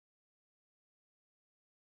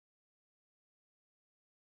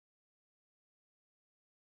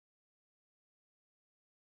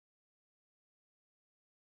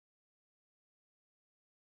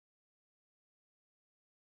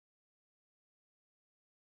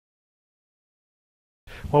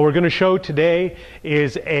What we're going to show today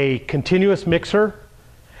is a continuous mixer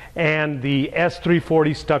and the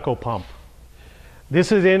S340 stucco pump.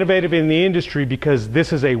 This is innovative in the industry because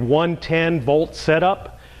this is a 110 volt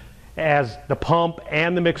setup, as the pump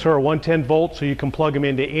and the mixer are 110 volts, so you can plug them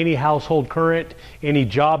into any household current, any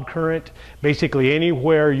job current. Basically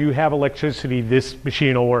anywhere you have electricity, this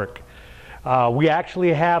machine will work. We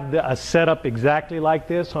actually have a setup exactly like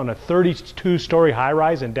this on a 32-story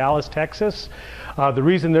high-rise in Dallas, Texas. The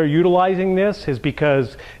reason they're utilizing this is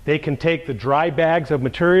because they can take the dry bags of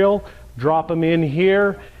material, drop them in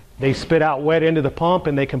here, they spit out wet into the pump,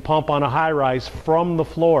 and they can pump on a high-rise from the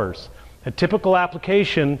floors. A typical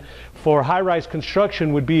application for high-rise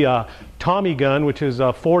construction would be a Tommy gun, which is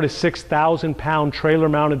a 4,000 to 6,000 pound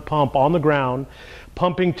trailer-mounted pump on the ground,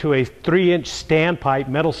 pumping to a 3-inch standpipe,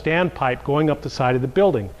 metal standpipe, going up the side of the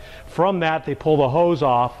building. From that, they pull the hose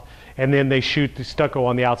off, and then they shoot the stucco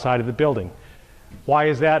on the outside of the building. Why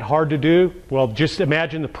is that hard to do? Well, just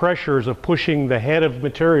imagine the pressures of pushing the head of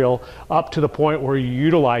material up to the point where you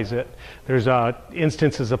utilize it. There's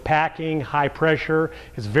instances of packing, high pressure.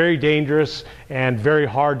 It's very dangerous and very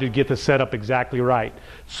hard to get the setup exactly right.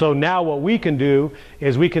 So now what we can do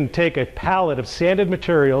is we can take a pallet of sanded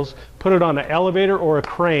materials, put it on an elevator or a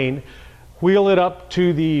crane, wheel it up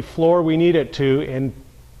to the floor we need it to, and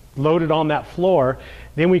load it on that floor.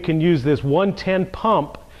 Then we can use this 110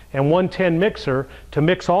 pump and 110 mixer to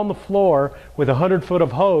mix on the floor with 100 foot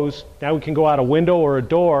of hose. Now we can go out a window or a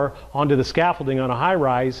door onto the scaffolding on a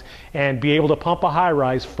high-rise and be able to pump a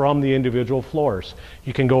high-rise from the individual floors.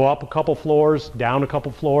 You can go up a couple floors, down a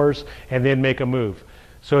couple floors, and then make a move.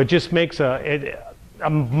 So it just makes a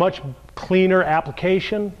much cleaner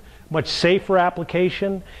application, much safer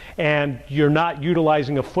application, and you're not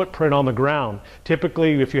utilizing a footprint on the ground.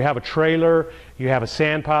 Typically, if you have a trailer, you have a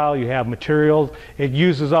sand pile, you have material, it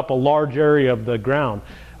uses up a large area of the ground.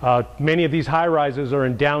 Many of these high-rises are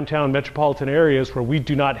in downtown metropolitan areas where we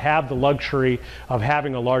do not have the luxury of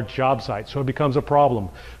having a large job site, so it becomes a problem.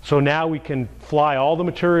 So now we can fly all the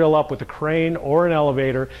material up with a crane or an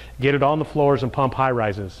elevator, get it on the floors, and pump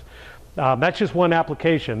high-rises. That's just one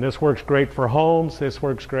application. This works great for homes, this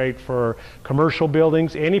works great for commercial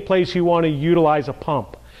buildings, any place you want to utilize a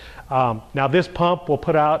pump. Now this pump will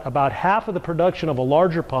put out about half of the production of a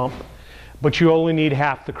larger pump, but you only need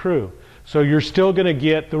half the crew. So you're still going to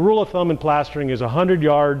get, the rule of thumb in plastering is 100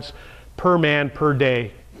 yards per man per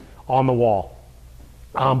day on the wall.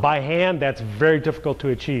 By hand, that's very difficult to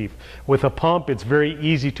achieve. With a pump, it's very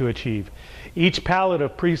easy to achieve. Each pallet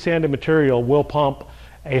of pre-sanded material will pump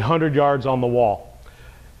 100 yards on the wall.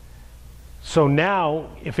 So now,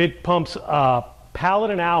 if it pumps a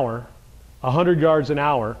pallet an hour, 100 yards an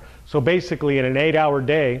hour, so basically in an 8-hour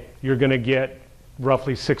day, you're going to get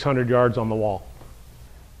roughly 600 yards on the wall.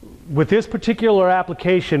 With this particular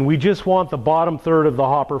application, we just want the bottom third of the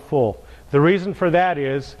hopper full. The reason for that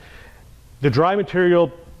is the dry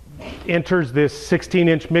material enters this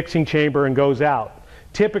 16-inch mixing chamber and goes out.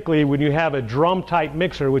 Typically, when you have a drum-type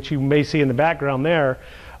mixer, which you may see in the background there,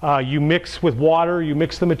 you mix with water, you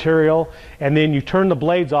mix the material, and then you turn the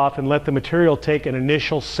blades off and let the material take an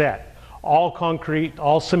initial set. All concrete,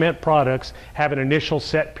 all cement products have an initial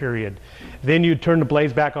set period. Then you turn the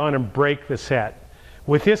blades back on and break the set.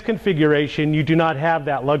 With this configuration, you do not have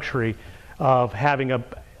that luxury of having an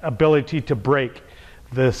ability to break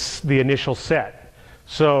the initial set.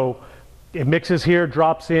 So it mixes here,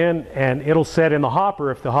 drops in, and it'll set in the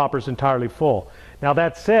hopper if the hopper's entirely full. Now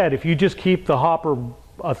that said, if you just keep the hopper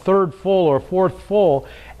a third full or a fourth full,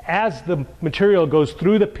 as the material goes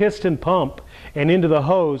through the piston pump and into the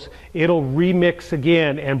hose, it'll remix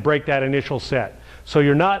again and break that initial set. So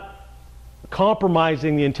you're not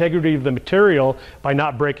compromising the integrity of the material by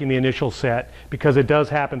not breaking the initial set, because it does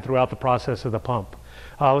happen throughout the process of the pump.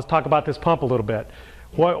 Let's talk about this pump a little bit.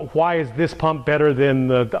 Why is this pump better than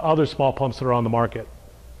the other small pumps that are on the market?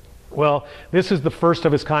 Well, this is the first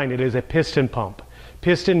of its kind. It is a piston pump.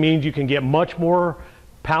 Piston means you can get much more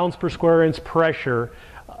pounds per square inch pressure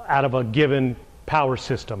out of a given power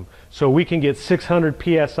system. So we can get 600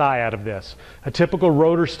 psi out of this. A typical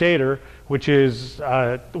rotor stator, which has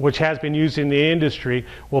been used in the industry,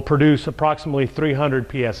 will produce approximately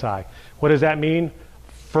 300 psi. What does that mean?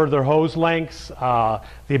 Further hose lengths, the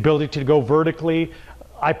ability to go vertically.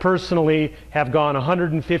 I personally have gone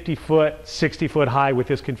 150 foot, 60 foot high with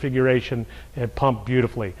this configuration and pumped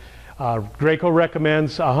beautifully. Graco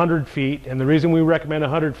recommends 100 feet, and the reason we recommend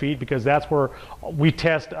 100 feet because that's where we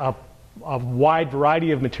test a wide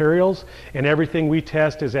variety of materials, and everything we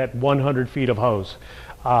test is at 100 feet of hose.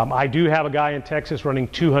 I do have a guy in Texas running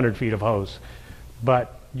 200 feet of hose,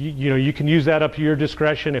 but you know, you can use that up to your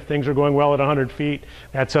discretion. If things are going well at 100 feet,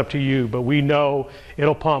 that's up to you. But we know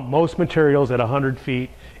it'll pump most materials at 100 feet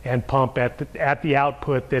and pump at the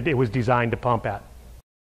output that it was designed to pump at.